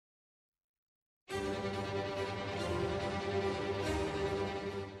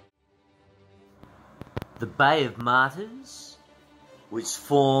The Bay of Martyrs was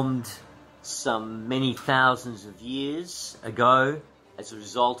formed some many thousands of years ago as a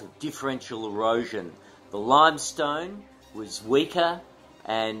result of differential erosion. The limestone was weaker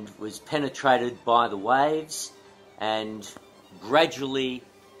and was penetrated by the waves, and gradually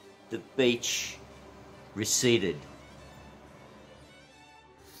the beach receded.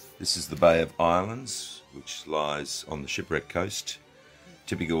 This is the Bay of Islands, which lies on the shipwreck coast,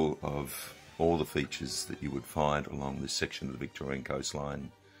 typical of all the features that you would find along this section of the Victorian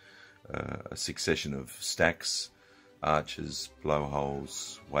coastline. A succession of stacks, arches,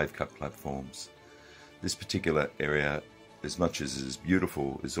 blowholes, wave-cut platforms. This particular area, as much as it is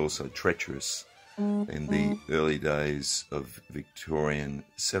beautiful, is also treacherous. In the early days of Victorian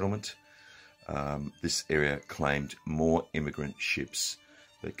settlement, this area claimed more immigrant ships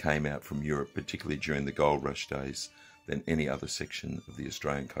that came out from Europe, particularly during the gold rush days, than any other section of the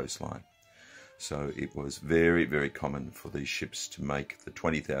Australian coastline. So it was very, very common for these ships to make the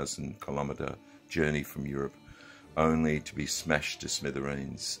 20,000 kilometre journey from Europe, only to be smashed to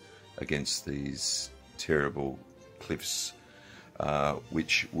smithereens against these terrible cliffs,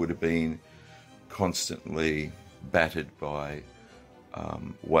 which would have been constantly battered by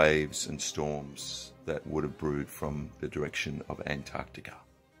waves and storms that would have brewed from the direction of Antarctica.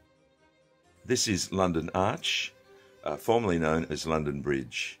 This is London Arch, formerly known as London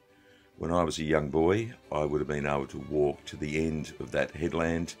Bridge. When I was a young boy, I would have been able to walk to the end of that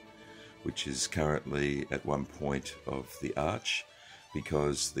headland, which is currently at one point of the arch,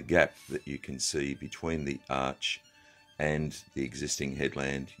 because the gap that you can see between the arch and the existing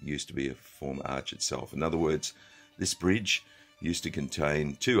headland used to be a former arch itself. In other words, this bridge used to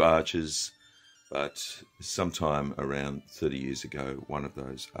contain two arches, but sometime around 30 years ago, one of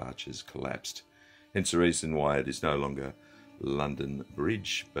those arches collapsed. Hence the reason why it is no longer London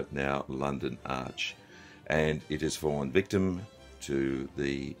Bridge, but now London Arch. And it has fallen victim to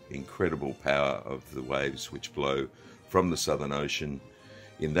the incredible power of the waves which blow from the Southern Ocean.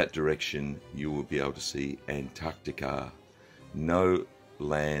 In that direction, you will be able to see Antarctica. No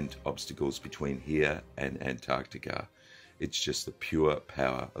land obstacles between here and Antarctica. It's just the pure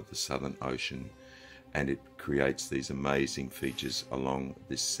power of the Southern Ocean, and it creates these amazing features along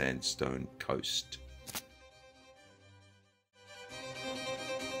this sandstone coast.